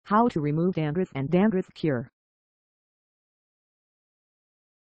How to remove dandruff and dandruff cure.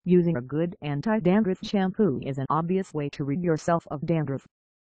 Using a good anti-dandruff shampoo is an obvious way to rid yourself of dandruff.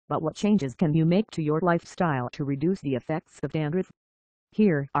 But what changes can you make to your lifestyle to reduce the effects of dandruff?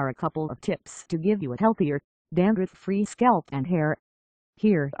 Here are a couple of tips to give you a healthier, dandruff-free scalp and hair.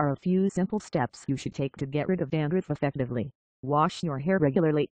 Here are a few simple steps you should take to get rid of dandruff effectively. Wash your hair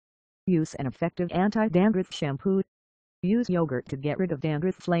regularly. Use an effective anti-dandruff shampoo. Use yogurt to get rid of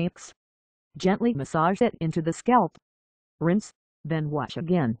dandruff flakes. Gently massage it into the scalp. Rinse, then wash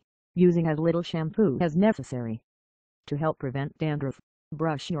again, using as little shampoo as necessary. To help prevent dandruff,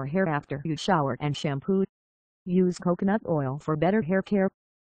 brush your hair after you shower and shampoo. Use coconut oil for better hair care.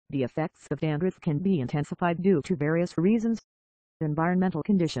 The effects of dandruff can be intensified due to various reasons. Environmental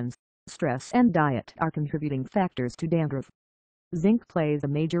conditions, stress and diet are contributing factors to dandruff. Zinc plays a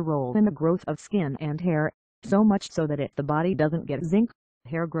major role in the growth of skin and hair, so much so that if the body doesn't get zinc,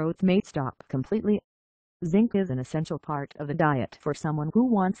 hair growth may stop completely. Zinc is an essential part of the diet for someone who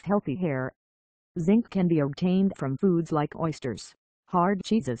wants healthy hair. Zinc can be obtained from foods like oysters, hard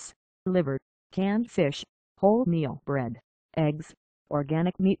cheeses, liver, canned fish, wholemeal bread, eggs,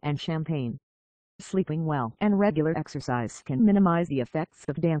 organic meat and champagne. Sleeping well and regular exercise can minimize the effects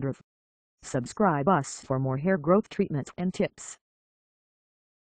of dandruff. Subscribe us for more hair growth treatments and tips.